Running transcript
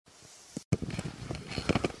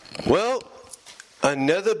Well,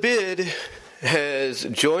 another bid has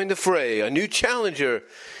joined the fray, a new challenger,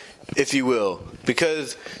 if you will,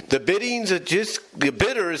 because the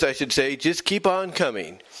bidders, I should say, just keep on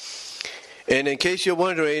coming. And in case you're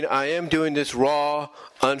wondering, I am doing this raw,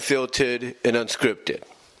 unfiltered, and unscripted.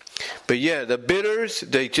 But yeah, the bidders,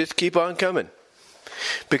 they just keep on coming.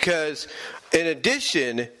 Because in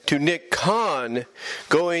addition to Nick Khan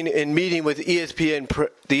going and meeting with the ESPN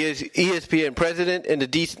president and the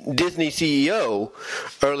Disney CEO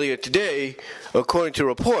earlier today, according to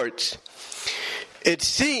reports, it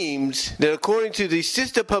seems that according to the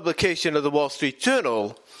sister publication of the Wall Street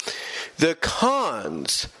Journal, the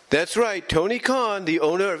Khans, that's right, Tony Khan, the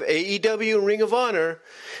owner of AEW and Ring of Honor,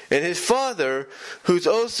 and his father, who's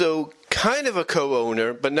also kind of a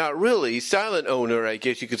co-owner, but not really, silent owner, I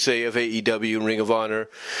guess you could say, of AEW and Ring of Honor,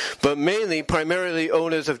 but primarily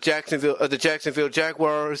owners of the Jacksonville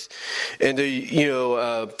Jaguars and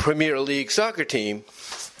the Premier League soccer team,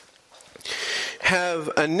 have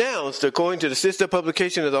announced, according to the sister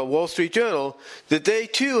publication of the Wall Street Journal, that they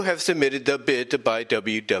too have submitted the bid to buy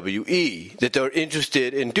WWE, that they're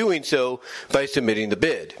interested in doing so by submitting the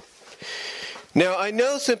bid. Now, I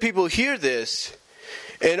know some people hear this,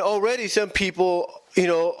 and already some people,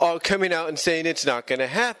 are coming out and saying it's not going to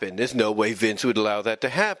happen. There's no way Vince would allow that to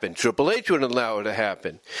happen. Triple H wouldn't allow it to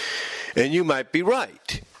happen. And you might be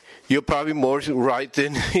right. You're probably more right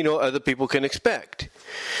than, other people can expect.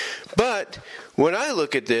 But when I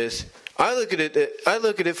look at this, I look at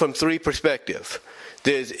it from three perspectives.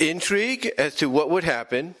 There's intrigue as to what would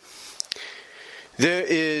happen. There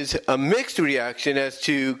is a mixed reaction as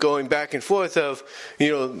to going back and forth of,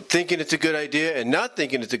 thinking it's a good idea and not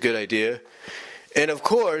thinking it's a good idea. And of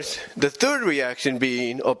course, the third reaction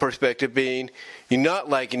perspective being, you're not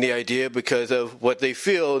liking the idea because of what they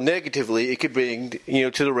feel negatively it could bring,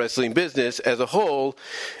 to the wrestling business as a whole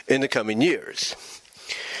in the coming years.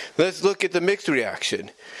 Let's look at the mixed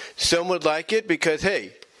reaction. Some would like it because,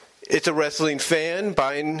 hey, it's a wrestling fan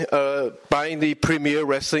buying the premier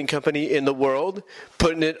wrestling company in the world,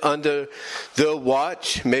 putting it under their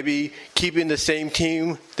watch, maybe keeping the same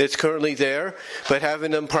team that's currently there, but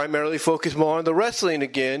having them primarily focus more on the wrestling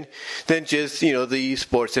again than just, the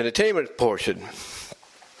sports entertainment portion.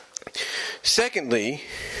 Secondly,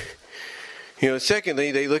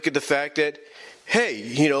 they look at the fact that, hey,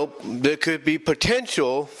 there could be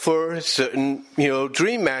potential for certain,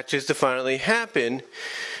 dream matches to finally happen,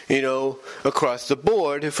 across the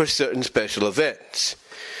board for certain special events.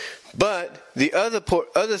 But the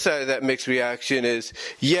other side of that mixed reaction is,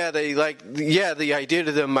 the idea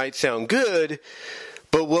to them might sound good,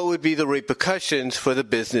 but what would be the repercussions for the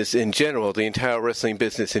business in general, the entire wrestling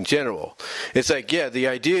business in general? It's like, the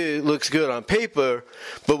idea looks good on paper,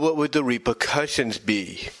 but what would the repercussions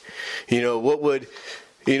be? What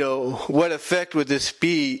effect would this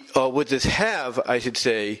be, or would this have, I should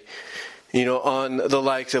say, on the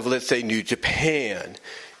likes of, let's say, New Japan,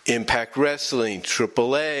 Impact Wrestling,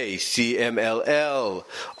 AAA, CMLL,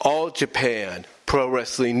 All Japan, Pro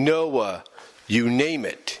Wrestling Noah, you name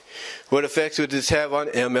it. What effects would this have on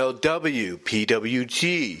MLW,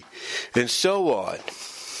 PWG, and so on?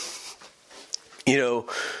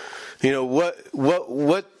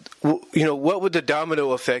 What would the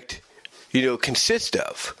domino effect, consist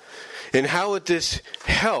of? And how would this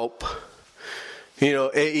help,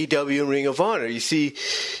 AEW and Ring of Honor? You see,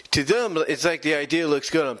 to them, it's like the idea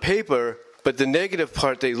looks good on paper, but the negative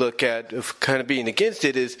part they look at of kind of being against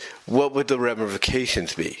it is, what would the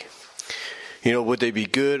ramifications be? Would they be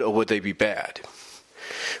good or would they be bad?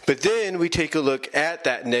 But then we take a look at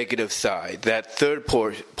that negative side, that third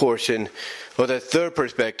portion, or that third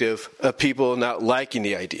perspective of people not liking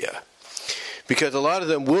the idea. Because a lot of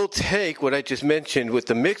them will take what I just mentioned with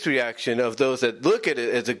the mixed reaction of those that look at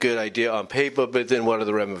it as a good idea on paper, but then what are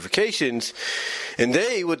the ramifications? And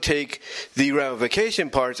they would take the ramification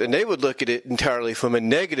parts and they would look at it entirely from a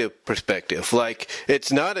negative perspective. Like, it's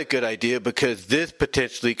not a good idea because this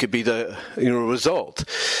potentially could be the result.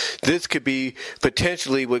 This could be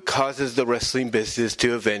potentially what causes the wrestling business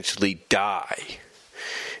to eventually die.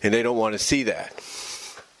 And they don't want to see that.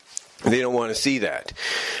 They don't want to see that.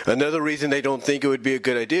 Another reason they don't think it would be a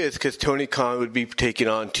good idea is because Tony Khan would be taking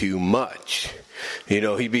on too much.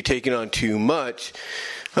 He'd be taking on too much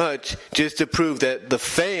just to prove that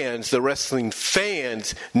the wrestling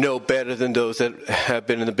fans, know better than those that have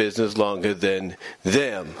been in the business longer than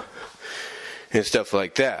them and stuff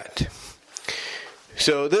like that.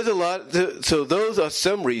 So there's a lot. So those are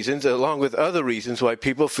some reasons, along with other reasons, why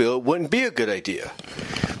people feel it wouldn't be a good idea.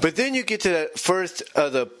 But then you get to that first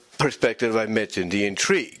other perspective I mentioned, the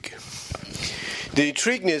intrigue. the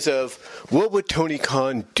intrigueness of what would Tony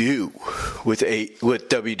Khan do with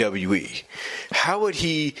WWE? How would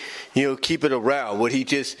he, keep it around? Would he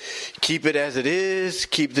just keep it as it is,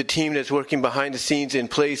 keep the team that's working behind the scenes in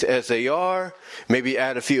place as they are, maybe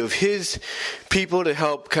add a few of his people to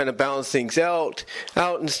help kind of balance things out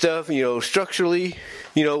and stuff, structurally?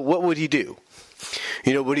 What would he do?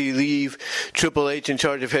 Would he leave Triple H in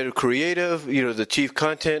charge of head of creative, the chief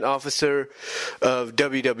content officer of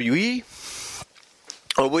WWE?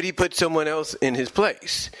 Or would he put someone else in his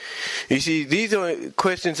place? You see, these are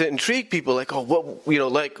questions that intrigue people. Like,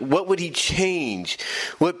 what would he change?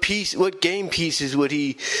 What game pieces would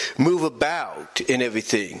he move about and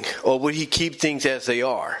everything? Or would he keep things as they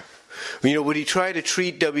are? Would he try to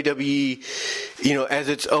treat WWE, as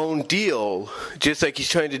its own deal, just like he's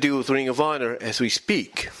trying to do with Ring of Honor as we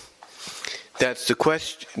speak? That's the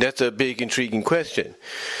question. That's a big, intriguing question.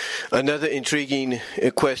 Another intriguing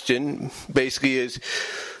question basically is,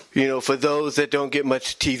 for those that don't get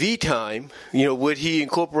much TV time, would he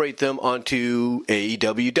incorporate them onto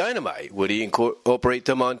AEW Dynamite? Would he incorporate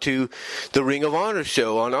them onto the Ring of Honor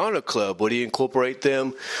show on Honor Club? Would he incorporate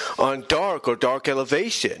them on Dark or Dark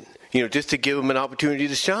Elevation? Just to give them an opportunity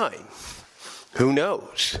to shine. Who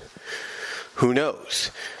knows?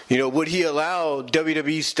 Would he allow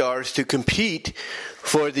WWE stars to compete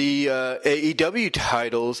for the AEW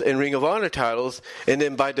titles and Ring of Honor titles, and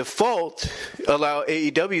then by default allow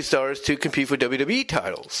AEW stars to compete for WWE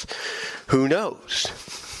titles? Who knows?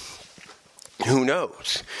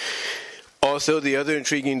 Also, the other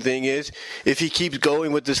intriguing thing is, if he keeps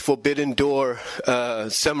going with this Forbidden Door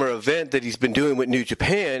summer event that he's been doing with New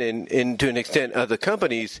Japan and to an extent other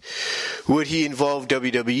companies, would he involve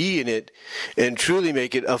WWE in it and truly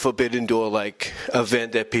make it a Forbidden Door-like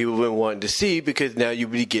event that people have been wanting to see, because now you'll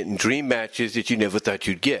be getting dream matches that you never thought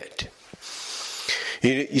you'd get?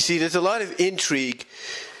 You see, there's a lot of intrigue,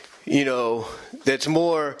 that's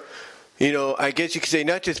more, I guess you could say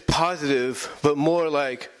not just positive, but more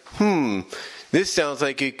like, this sounds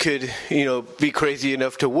like it could, be crazy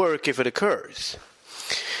enough to work if it occurs.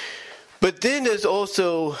 But then there's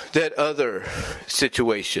also that other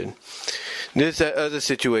situation.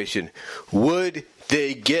 Would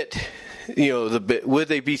they get, the bid? Would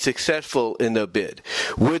they be successful in the bid?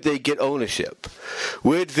 Would they get ownership?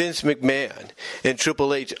 Would Vince McMahon and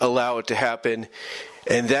Triple H allow it to happen?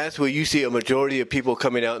 And that's where you see a majority of people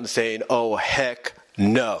coming out and saying, oh, heck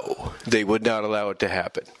no, they would not allow it to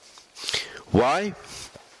happen. Why?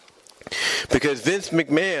 Because Vince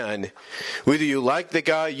McMahon, whether you like the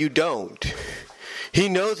guy or you don't, he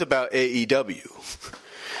knows about AEW.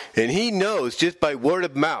 And he knows just by word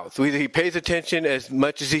of mouth, whether he pays attention as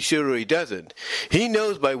much as he should or he doesn't, he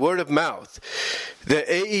knows by word of mouth that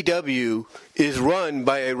AEW is run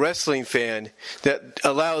by a wrestling fan that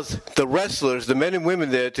allows the wrestlers, the men and women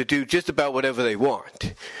there, to do just about whatever they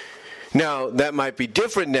want. Now, that might be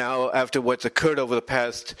different now after what's occurred over the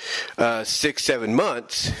past 6-7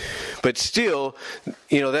 months, but still,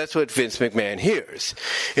 that's what Vince McMahon hears.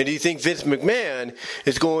 And do you think Vince McMahon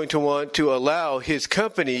is going to want to allow his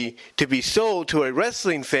company to be sold to a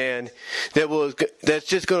wrestling fan that's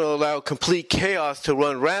just going to allow complete chaos to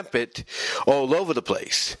run rampant all over the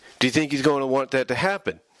place? Do you think he's going to want that to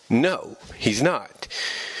happen? No, he's not.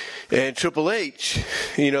 And Triple H,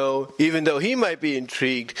 even though he might be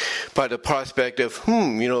intrigued by the prospect of,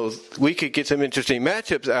 we could get some interesting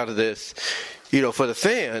matchups out of this, for the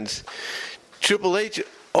fans, Triple H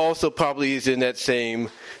also probably is in that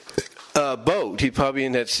same boat. He's probably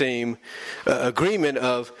in that same agreement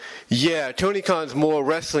of, Tony Khan's more a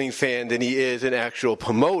wrestling fan than he is an actual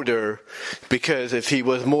promoter, because if he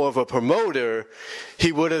was more of a promoter,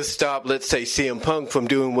 he would have stopped, let's say, CM Punk from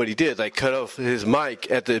doing what he did, like cut off his mic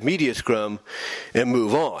at the media scrum and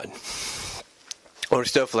move on. Or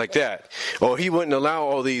stuff like that. Or he wouldn't allow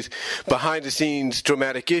all these behind-the-scenes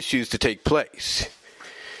dramatic issues to take place.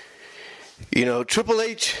 Triple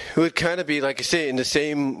H would kind of be, like I say, in the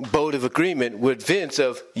same boat of agreement with Vince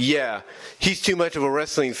of, he's too much of a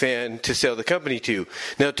wrestling fan to sell the company to.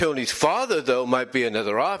 Now, Tony's father, though, might be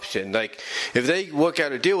another option. Like, if they work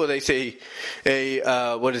out a deal where they say,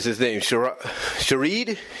 what is his name,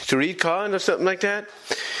 Sharid Khan or something like that?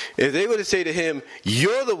 If they were to say to him,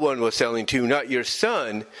 you're the one we're selling to, not your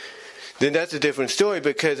son, then that's a different story,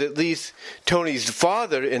 because at least Tony's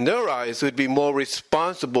father, in their eyes, would be more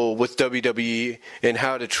responsible with WWE and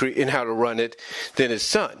how to run it than his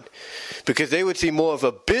son, because they would see more of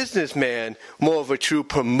a businessman, more of a true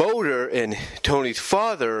promoter in Tony's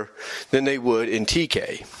father than they would in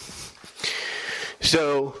TK.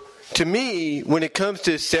 So, to me, when it comes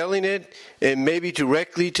to selling it, and maybe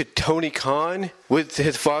directly to Tony Khan with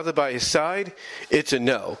his father by his side, it's a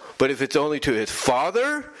no. But if it's only to his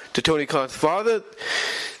father, to Tony Khan's father,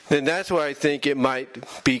 then that's where I think it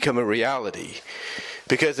might become a reality.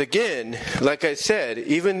 Because again, like I said,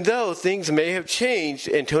 even though things may have changed,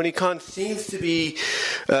 and Tony Khan seems to be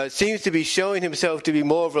showing himself to be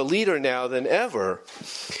more of a leader now than ever,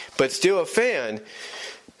 but still a fan,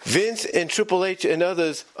 Vince and Triple H and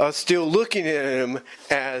others are still looking at him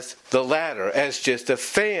as the latter, as just a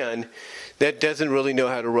fan that doesn't really know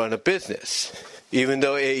how to run a business. Even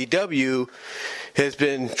though AEW has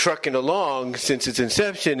been trucking along since its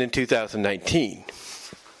inception in 2019.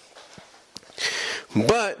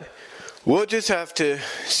 But we'll just have to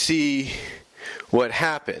see what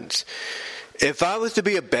happens. If I was to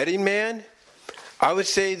be a betting man, I would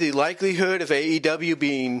say the likelihood of AEW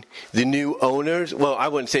being the new owners, well, I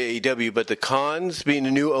wouldn't say AEW, but the Khans being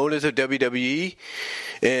the new owners of WWE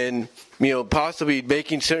and, possibly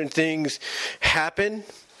making certain things happen,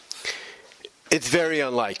 it's very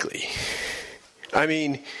unlikely. I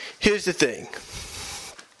mean, here's the thing,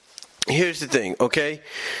 okay?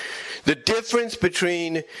 The difference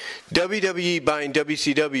between WWE buying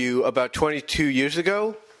WCW about 22 years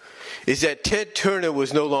ago is that Ted Turner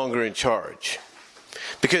was no longer in charge.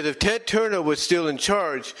 Because if Ted Turner was still in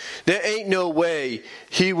charge, there ain't no way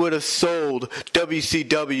he would have sold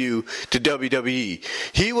WCW to WWE.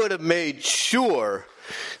 He would have made sure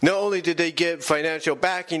not only did they get financial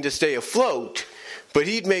backing to stay afloat, but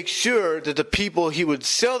he'd make sure that the people he would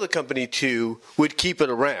sell the company to would keep it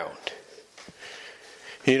around.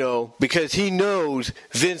 Because he knows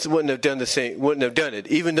Vince wouldn't have done it.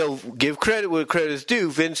 Even though, give credit where credit is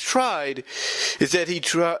due, Vince tried.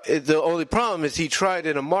 The only problem is he tried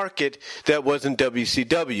in a market that wasn't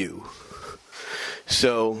WCW.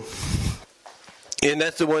 So, and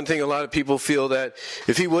that's the one thing a lot of people feel, that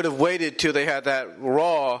if he would have waited till they had that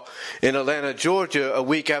Raw in Atlanta, Georgia, a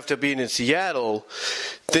week after being in Seattle,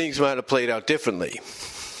 things might have played out differently.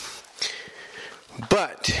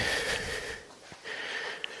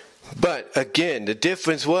 But again, the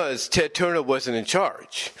difference was Ted Turner wasn't in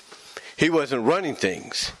charge. He wasn't running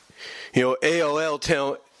things. AOL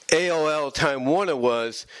Time Warner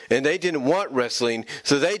was, and they didn't want wrestling,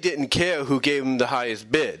 so they didn't care who gave them the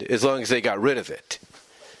highest bid, as long as they got rid of it.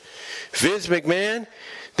 Vince McMahon,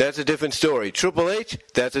 that's a different story. Triple H,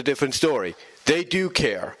 that's a different story. They do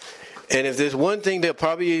care. And if there's one thing they're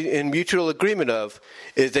probably in mutual agreement of,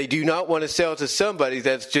 is they do not want to sell to somebody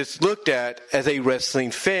that's just looked at as a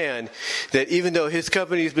wrestling fan, that even though his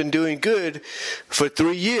company has been doing good for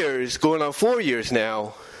 3 years, going on 4 years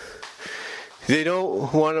now, they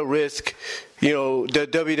don't want to risk, the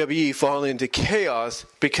WWE falling into chaos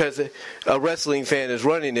because a wrestling fan is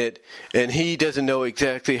running it and he doesn't know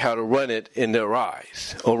exactly how to run it in their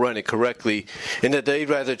eyes or run it correctly, and that they'd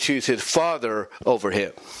rather choose his father over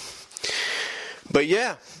him. But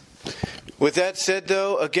yeah, with that said,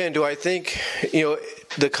 though, again, do I think,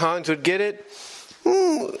 the Khans would get it?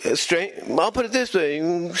 I'll put it this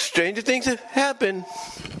way, stranger things have happened.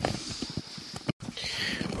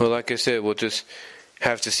 Well, like I said, we'll just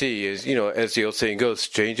have to see. As the old saying goes,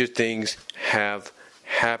 stranger things have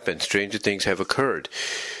happened. Stranger things have occurred.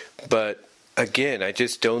 But again, I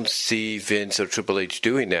just don't see Vince or Triple H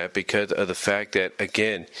doing that because of the fact that,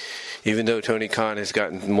 again, even though Tony Khan has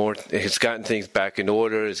gotten things back in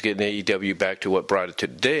order, is getting AEW back to what brought it to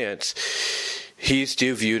the dance, he's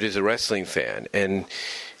still viewed as a wrestling fan. And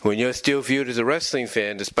when you're still viewed as a wrestling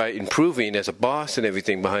fan, despite improving as a boss and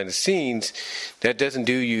everything behind the scenes, that doesn't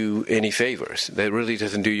do you any favors. That really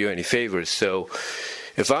doesn't do you any favors. So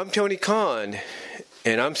if I'm Tony Khan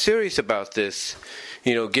and I'm serious about this,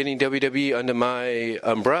 getting WWE under my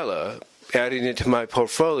umbrella, adding it to my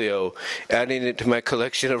portfolio, adding it to my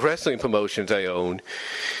collection of wrestling promotions I own,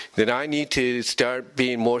 then I need to start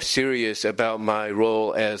being more serious about my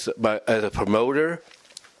role as a promoter,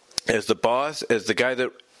 as the boss, as the guy that,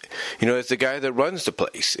 as the guy that runs the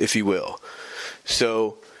place, if you will.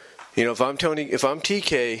 So, if I'm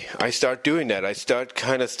TK, I start doing that. I stop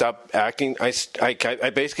acting. I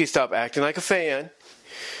basically stop acting like a fan.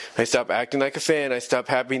 I stop acting like a fan. I stop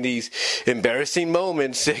having these embarrassing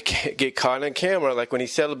moments that get caught on camera, like when he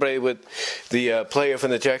celebrated with the player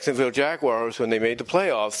from the Jacksonville Jaguars when they made the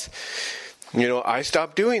playoffs. I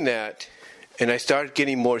stopped doing that, and I started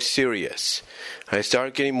getting more serious. And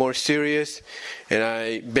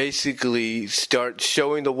I basically start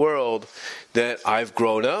showing the world that I've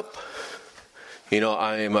grown up.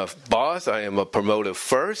 I am a boss, I am a promoter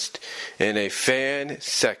first, and a fan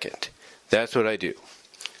second. That's what I do.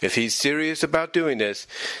 If he's serious about doing this,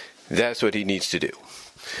 that's what he needs to do.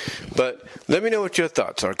 But let me know what your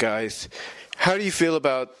thoughts are, guys. How do you feel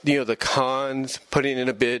about, the cons putting in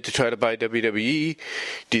a bid to try to buy WWE?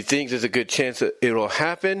 Do you think there's a good chance that it will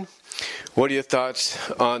happen? What are your thoughts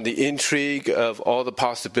on the intrigue of all the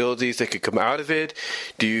possibilities that could come out of it?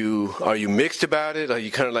 Are you mixed about it? Are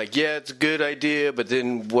you kind of like, yeah, it's a good idea, but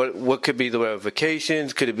then what could be the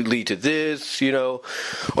ramifications? Could it lead to this, Or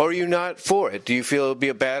are you not for it? Do you feel it would be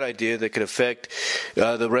a bad idea that could affect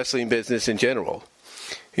the wrestling business in general,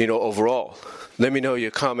 overall? Let me know your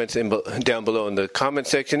comments down below in the comment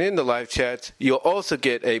section in the live chats. You'll also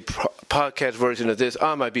get a podcast version of this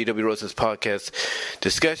on my BW Rosas podcast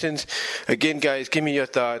discussions. Again, guys, give me your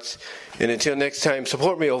thoughts. And until next time,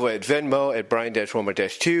 support me over at Venmo at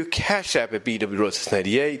Brian-Romer-2, Cash App at BW Rosas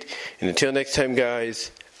 98. And until next time, guys,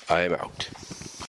 I am out.